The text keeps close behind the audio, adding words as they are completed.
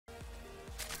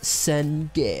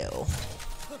send Gale.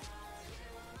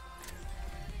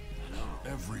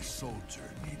 Every soldier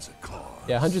needs a cause.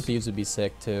 Yeah, 100 Thieves would be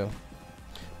sick too.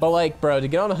 But like, bro, to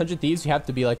get on 100 Thieves, you have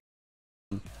to be like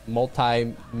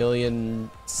multi-million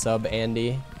sub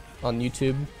Andy on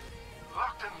YouTube.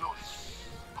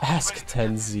 Ask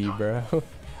 10Z, bro.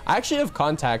 I actually have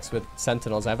contacts with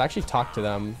Sentinels. I've actually talked to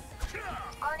them.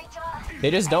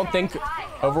 They just don't think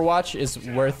Overwatch is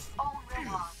worth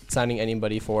signing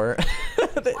anybody for.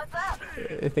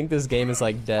 I think this game is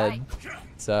like dead.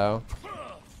 So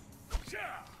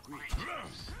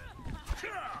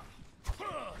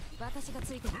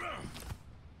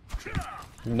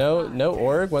no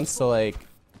org wants to like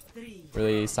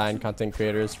really sign content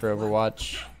creators for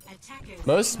Overwatch.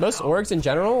 Most orgs in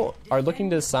general are looking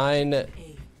to sign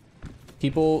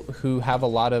people who have a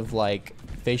lot of like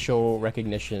facial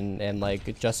recognition and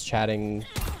like just chatting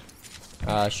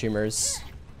streamers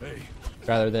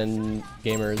rather than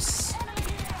gamers.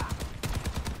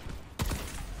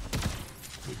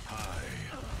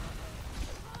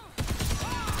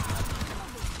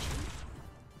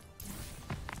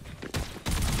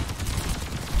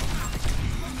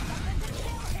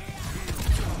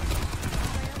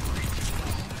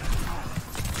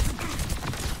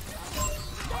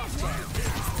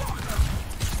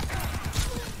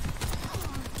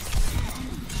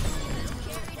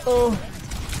 Oh,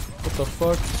 what the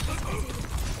fuck?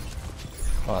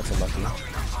 Oh, that's unlucky.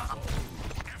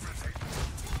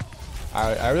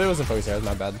 I really wasn't focused there. That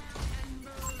was my bad.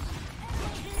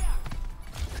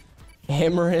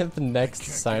 Amaranth next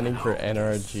signing for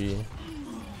NRG.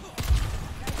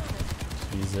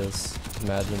 Jesus,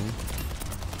 imagine.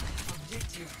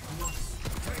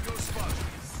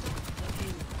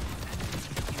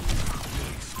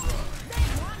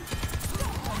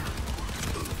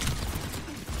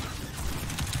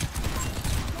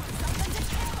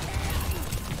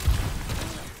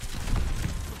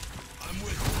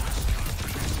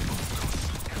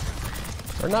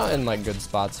 We're not in like good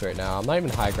spots right now. I'm not even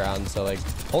high ground, so like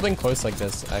holding close like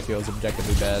this I feel is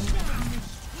objectively bad.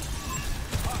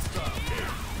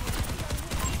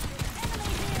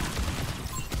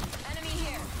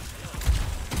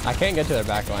 I can't get to their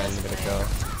back line. I'm gonna go.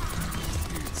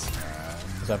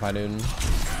 What's up, Hadoon?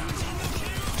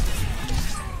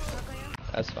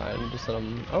 That's fine. Just let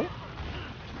them. Oh.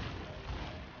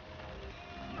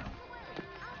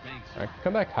 Alright,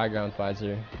 come back high ground,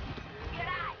 Pfizer. Yeah,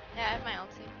 I have my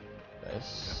ulti.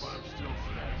 Nice. I'm still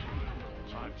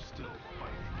fighting. I'm still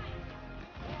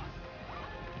fighting.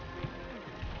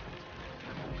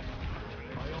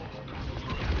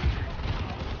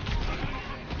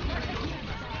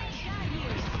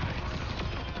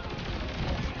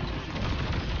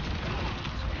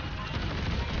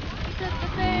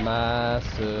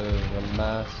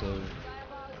 Massive.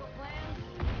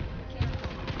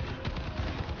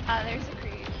 Ah, there's a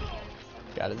creep.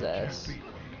 Got his ass.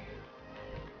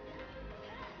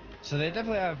 So they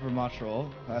definitely have Vermont roll,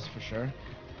 that's for sure.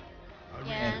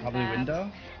 Yeah, And probably Valk.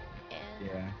 window. Yeah.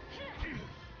 Yeah.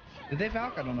 Did they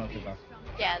Valk? I don't know if they Valk.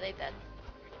 Yeah, they did. Okay,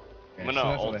 I'm gonna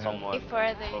that's what ult they have. someone.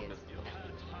 Before they Focus used- you.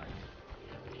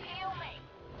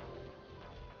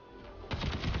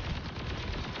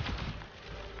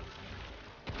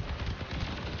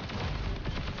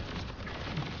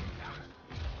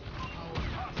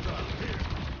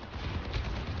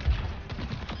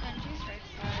 Genji's right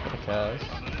side. Okay.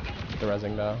 The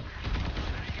resing though.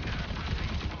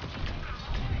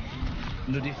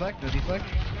 No deflect, no deflect.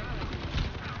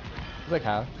 He's like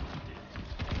half.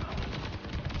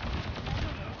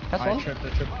 That's I one. tripped the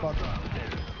triple fuck.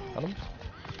 Got him.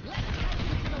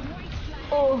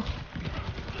 Oh.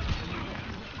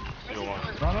 You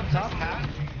want. Run up top, half.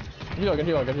 Good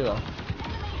heal.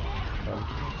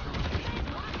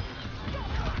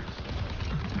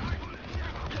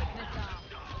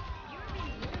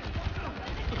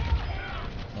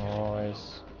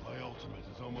 Nice. My ultimate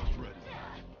is almost ready.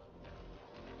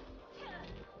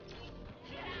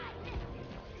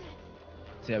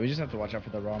 So yeah, we just have to watch out for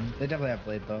the ROM. They definitely have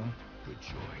blade though. Good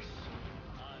choice.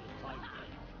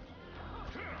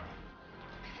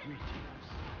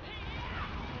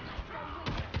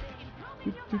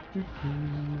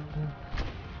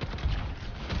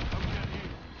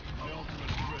 My ultimate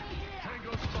is ready.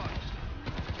 Tango spot.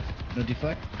 No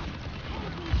deflect.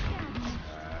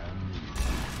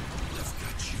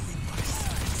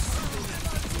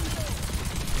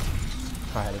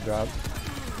 I had a drop.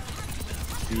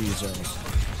 Jesus.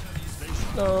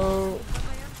 No.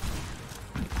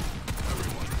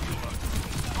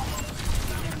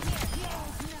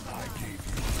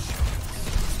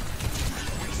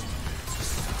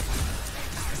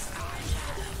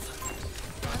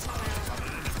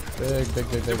 Big.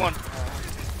 One.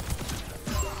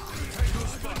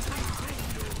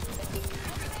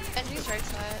 Genji's right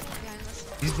side behind this.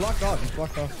 He's blocked off.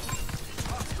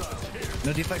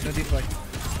 No deflect.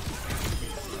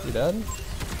 You dead?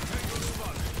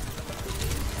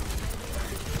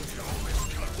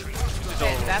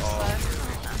 Okay, that's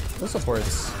left. No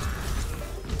supports.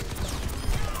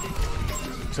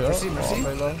 So, Mercy.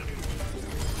 very low.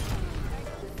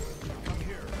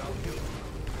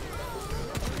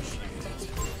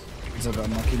 He's about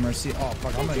unlucky Mercy. Oh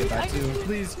fuck, I'm gonna get that too.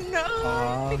 Please. No,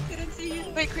 I couldn't see you.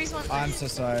 Wait, Kreese one. I'm so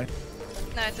sorry.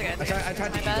 No, it's okay. I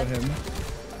tried to my bad. ego him.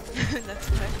 That's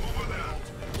okay.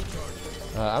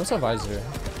 I'm still visor.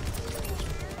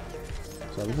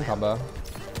 So we can combo.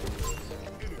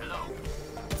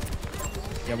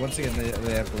 Yeah, once again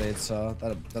they have blades, so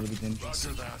that'll be dangerous.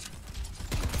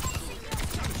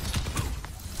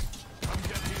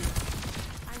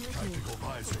 Tactical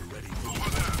visor ready.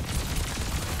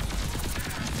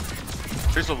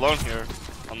 He's alone here.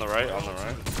 On the right. Oh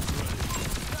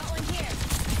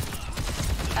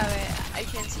wait, I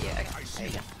can't see it. Okay, there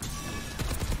you go.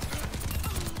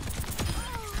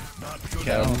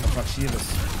 Okay, I don't know what the fuck she is.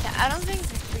 Yeah, I don't think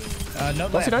we. No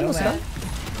Don't sit down, don't sit down.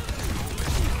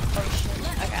 Oh shit.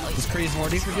 Okay, at This least. Kree's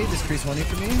horny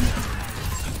for me.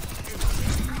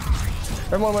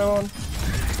 Everyone.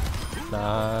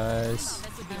 Nice.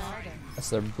 That's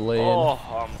their blade.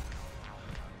 Oh,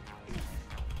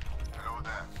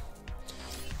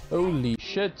 Holy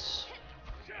shit.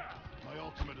 My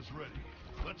ultimate is ready.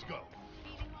 Let's go.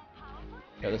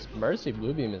 Yeah, this Mercy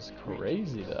blue beam is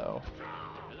crazy though.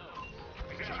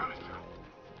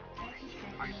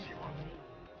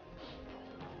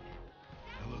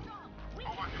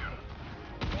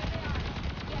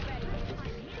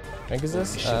 Rank is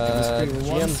this?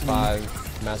 GM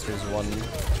 5, Masters 1.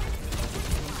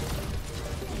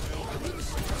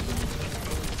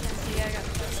 Yeah, I got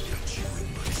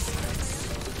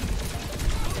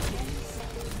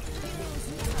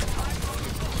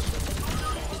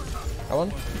Got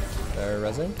one? They're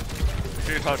resin.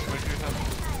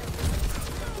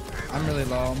 I'm really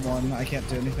low. I'm one. I can't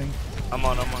do anything. I'm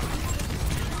on.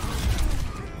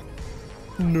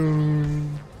 No.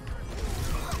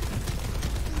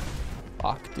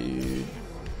 Fuck, dude.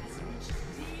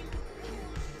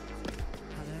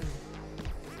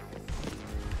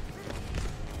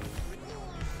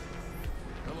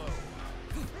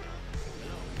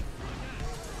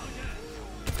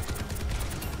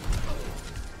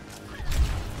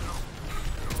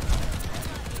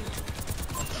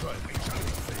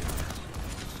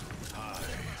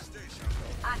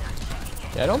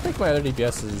 Yeah, I don't think my other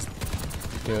DPS is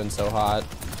doing so hot.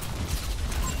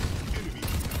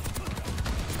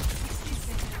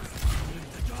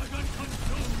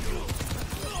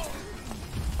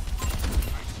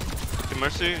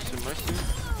 Mercy.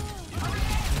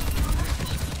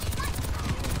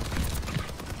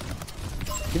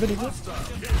 Keep it equal.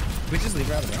 We just leave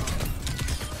her out of there.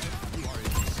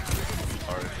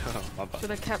 Sorry. My bad. Should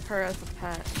have kept her as a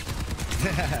pet.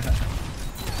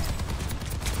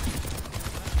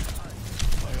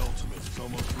 My ultimate is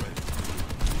almost ready.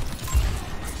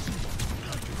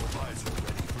 Tactical visor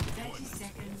ready for deployment.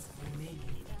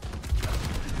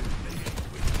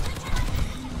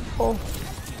 Oh,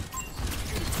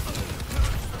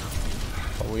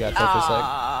 we got for a sec.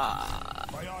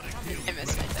 I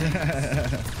missed it.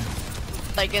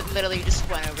 Like it literally just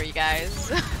went over you guys.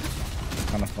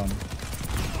 Kind of fun.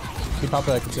 Can you pop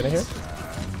a Katsuna here?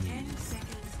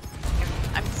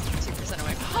 I'm 2%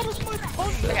 away.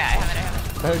 Okay, I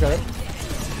have it. Go ahead, got it.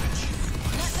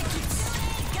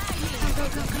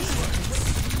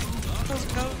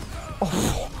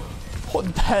 Oh,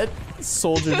 that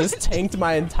soldier just tanked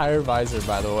my entire visor,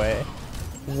 by the way.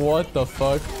 What the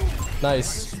fuck?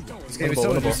 Nice. Okay, we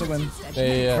still win.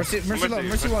 Yeah. Mercy low,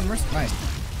 Mercy one, Mercy. Nice.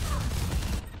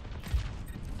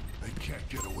 They can't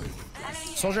get away with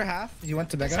this. Soldier half. He went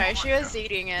to Mega. Sorry, she was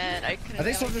eating it. I couldn't. I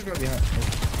think Soldier's going behind.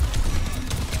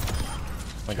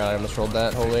 Oh my god, I almost rolled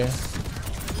that. Holy.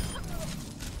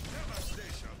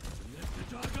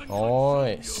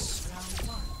 Nice.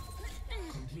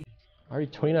 Already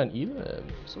 29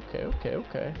 elims.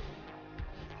 Okay.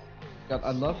 God,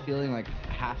 I love feeling like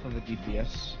half of a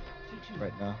DPS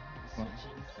right now. Well,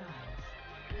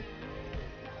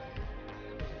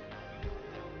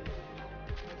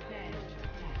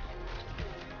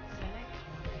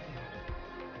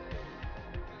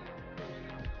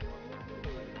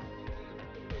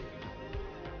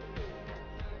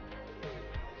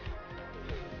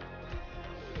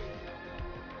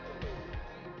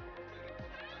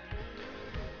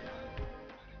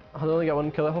 I only got one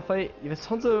kill that whole fight. If it's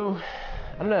Hanzo,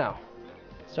 I don't know.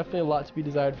 It's definitely a lot to be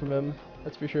desired from him.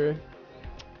 That's for sure.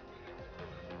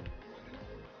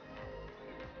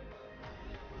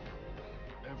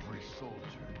 Every soldier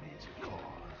needs a cause.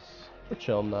 We're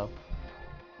chilling though.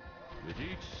 With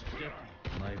each step,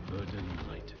 my burden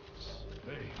lightens.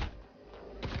 Hey,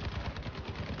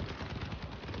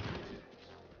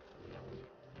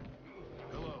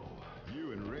 hello.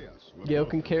 You and Reyes were Gale both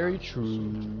can carry. powerful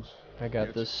True. soldiers. I got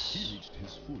Yet this. He reached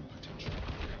his full potential,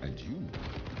 and you,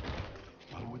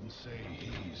 I wouldn't say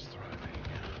he's thriving.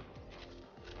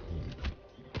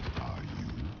 Are you?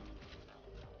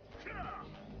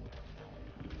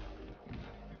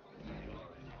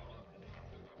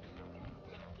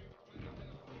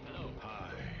 Hello.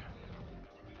 Hi.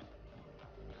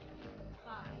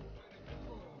 5,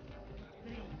 4,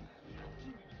 3, 2,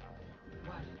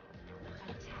 1.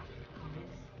 Attack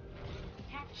commence.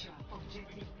 Capture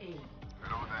objective A.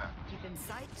 Keep in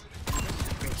sight.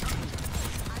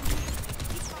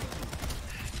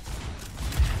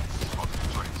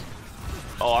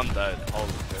 Oh, I'm dead.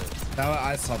 Holy shit.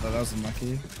 I saw that. That was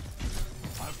unlucky.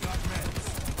 I've got meds.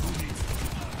 Who needs them?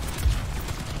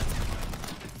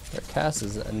 Their Cass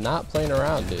is not playing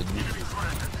around, dude.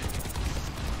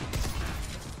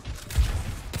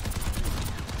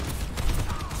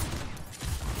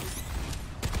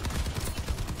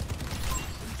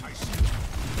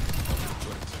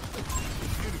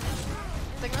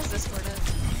 I think that's discorded.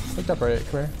 Picked up right.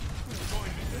 Come here.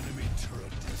 Enemy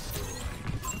turret destroyed.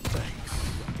 Thanks.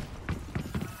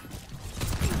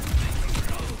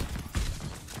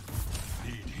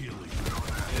 Need healing.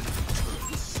 Enemy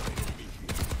turret sighted.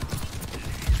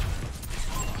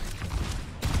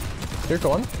 Here,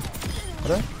 go on.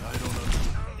 Okay. I don't know.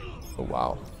 Oh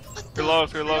wow. Too low,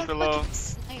 too low, too low.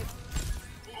 Snipe.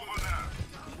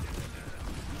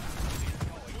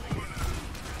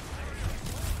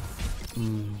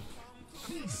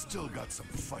 He's still got some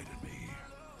fight in me.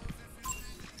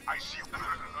 I see.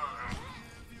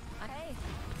 Hey,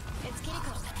 it's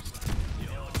Kiriko.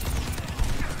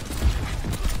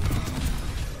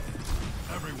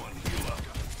 Everyone, heal up.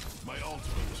 My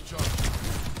ultimate is charged.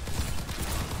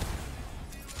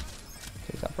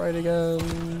 Take that right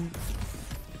again.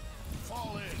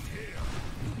 Fall in here.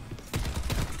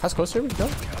 How's closer? We can go.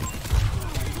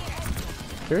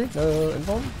 Fury? No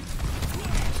invuln?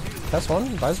 That's one.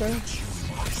 Visor.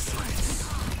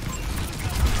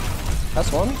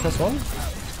 That's one. That's one.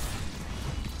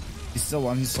 He's still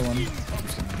one. He's still one.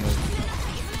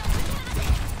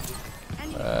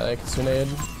 Kitsune.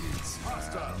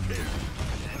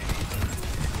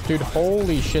 Dude,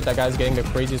 holy shit, that guy's getting the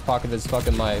craziest pocket of his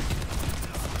fucking life.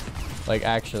 Like,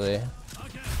 actually.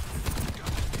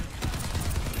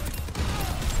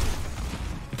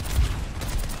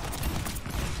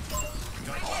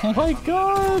 Oh my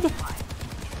god!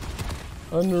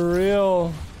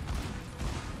 Unreal.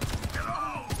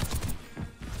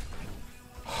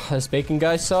 This bacon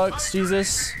guy sucks,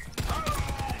 Jesus.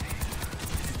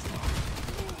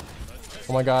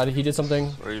 Oh my god, he did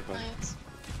something. Raven. Nice.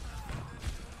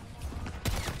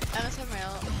 I must have my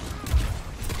ult.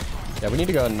 Yeah, we need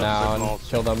to go now and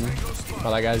kill them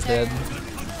while that guy's dead.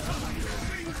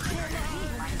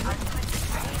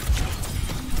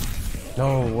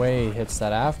 No way he hits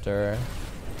that after.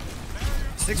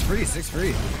 6 free. 6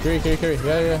 free. Carry.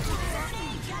 Yeah.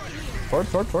 Forward.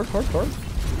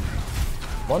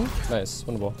 One. Nice.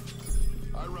 Winnable.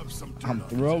 I rub some dirt I'm on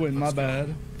throwing. My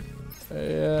bad.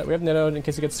 Yeah, we have Nano in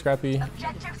case he gets scrappy.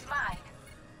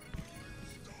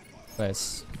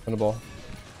 Nice. Winnable.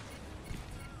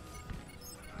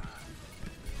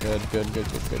 Good.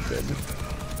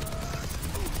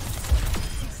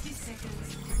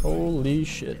 Holy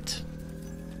shit.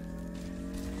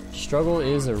 Struggle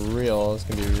is real. It's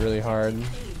gonna be really hard.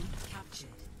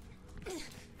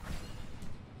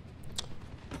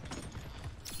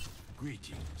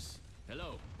 Greetings.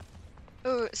 Hello.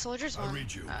 Ooh, soldiers I one.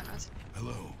 read you. Oh, no, it's-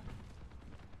 Hello.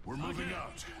 We're moving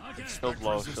out. Shield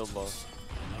low, shield low.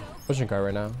 Pushing car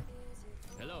right now.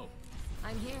 Hello.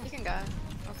 I'm here. you can go.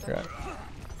 Okay. Yeah.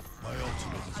 My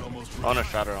ultimate is almost I want to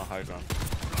shatter on high ground.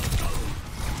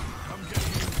 Come get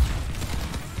you.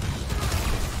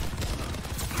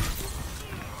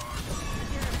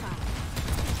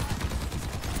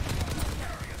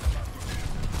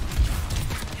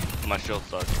 My shield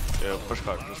sucks. Yeah, push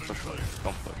card, just push card.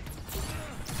 Don't push.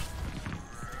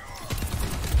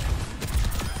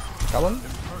 Got one?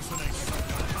 Impersonate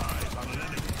psychic eyes on an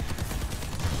enemy.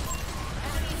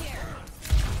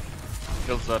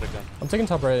 Shield's dead again. I'm taking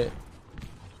top right.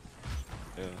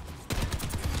 Yeah.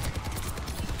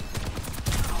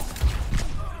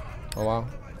 Oh wow.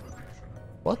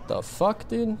 What the fuck,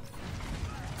 dude?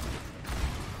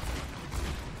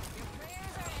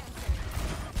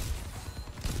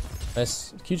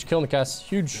 Nice. Huge kill in the cast.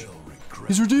 Huge.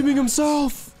 He's redeeming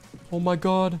himself. Oh my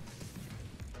god.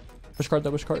 Push card,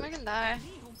 that push card. I can die.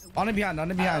 On it behind,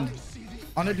 on it behind.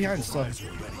 On it behind still.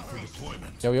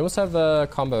 Yeah, we almost have a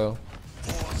combo.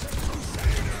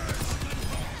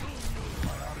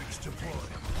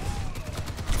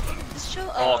 Just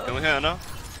chill. Oh, can we hit Anna?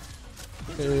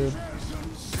 Dude.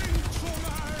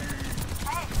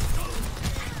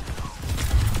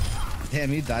 Damn,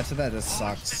 he died to that. That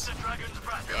sucks. Yeah.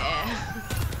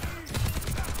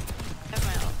 Have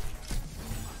my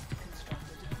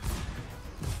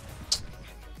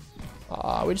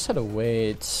ult. We just had to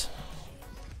wait.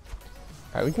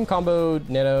 Alright, we can combo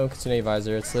Nano, Kitsune,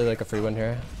 Visor. It's literally like a free win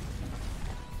here.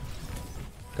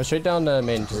 Go straight down to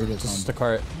main, just the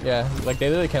cart. Yeah, like they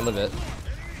literally can't live it.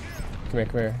 Come here,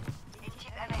 come here.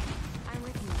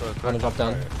 I'm gonna drop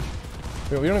down.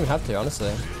 We don't even have to,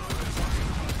 honestly.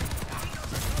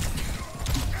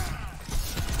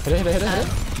 Hit it, hit it, hit it, hit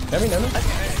it. Never, never.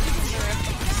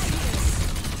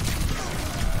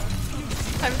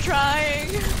 I'm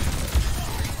trying.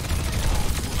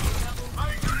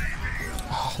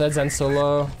 That Zen's so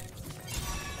low.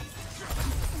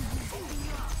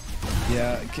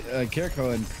 Yeah,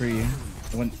 Kiriko and Kree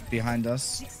went behind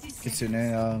us. Kitsune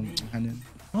behind him.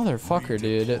 Motherfucker,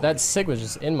 dude. That Sig was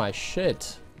just in my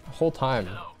shit the whole time.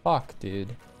 Fuck,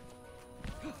 dude.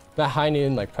 That high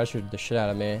noon like pressured the shit out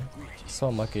of me. So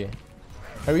unlucky.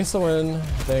 Alright, we can still win, I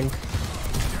think.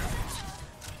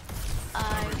 We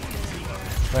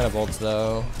might have ults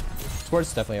though.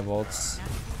 Sports definitely have ults.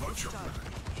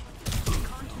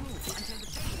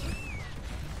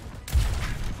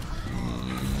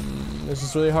 This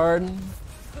is really hard.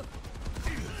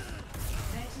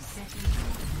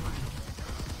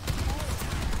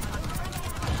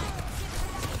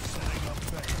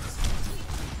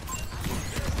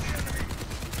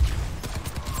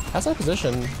 That's our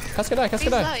position. Cass can die, Cass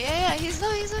can die. Yeah, he's low.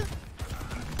 I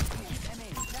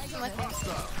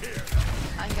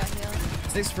got healed.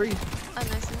 Stays free. Oh,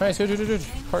 nice. Nice, good.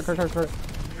 Cart.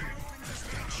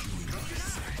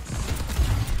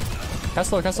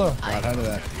 Cass low. God, how did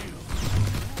that?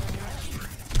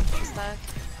 He's back.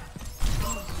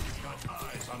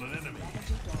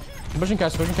 Pushing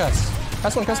Cass.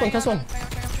 Cass one.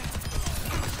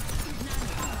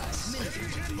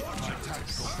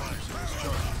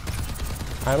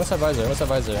 Alright, what's that visor?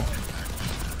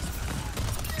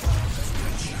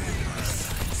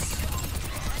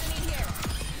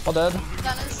 All dead.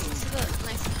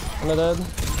 Nice. I'm dead.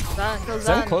 Go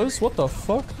Zen close? What the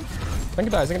fuck? I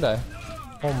can die.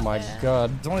 Oh my god.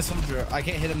 There's only some. I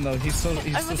can't hit him though. He's so I'm with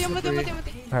you. slippery.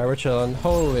 Alright, we're chilling.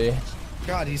 Holy.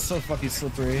 God, he's so fucking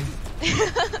slippery.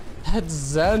 That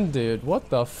Zen, dude.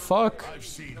 What the fuck?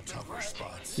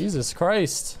 Jesus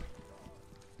Christ.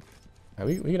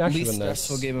 Alright, we can actually Least win this.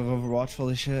 stressful game of Overwatch.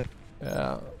 Holy shit.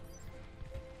 Yeah.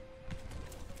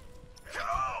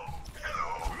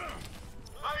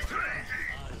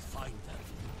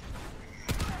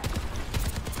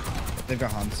 They've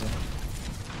got Hanzo.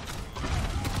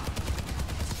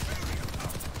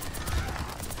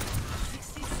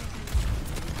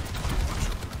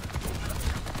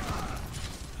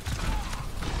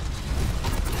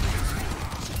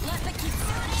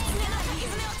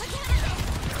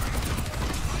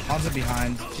 Hanzo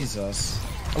behind. Jesus.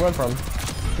 I'm going for him.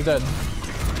 He's dead.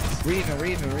 Reeve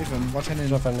him. Watch him in.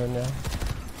 He's not finding him, yeah.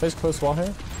 Plays close wall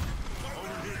here.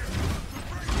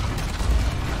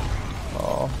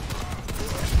 Oh.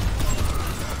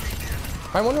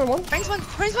 Alright, one. Ranks one.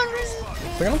 Bring him.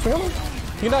 You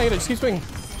can die, just keep swinging.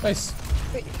 Nice.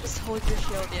 Wait, just hold your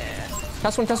shield. Yeah.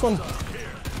 Cast one.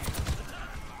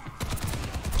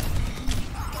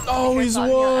 Oh, he's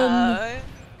won!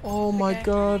 Oh my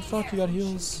god, fuck, he got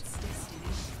heals.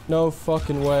 No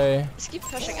fucking way. Just keep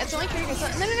pushing. It's only pretty good. No.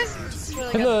 It's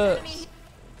really In good. the...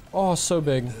 Oh, so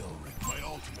big.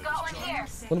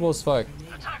 Winnable as fuck.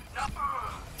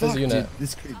 This is a unit. Dude,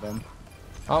 this creep, man.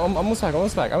 I'm almost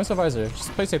back. I'm a visor.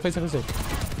 Just play safe. Castle.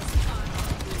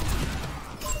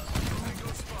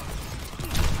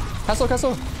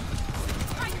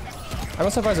 I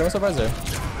must have visor.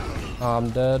 Oh, I'm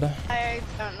dead. I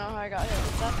don't know how I got hit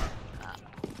with that.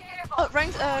 Oh,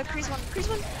 ranked, crease one.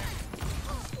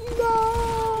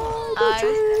 No!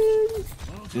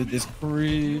 Dude, this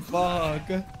creep, fuck.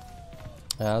 Yeah,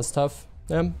 that's tough.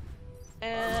 Yeah.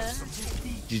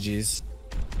 GG's.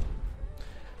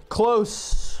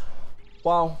 Close.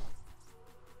 Wow.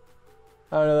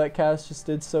 I don't know, that cast just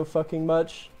did so fucking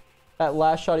much. That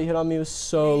last shot he hit on me was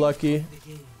so lucky.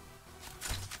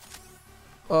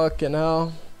 Fucking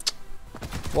hell.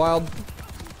 Wild.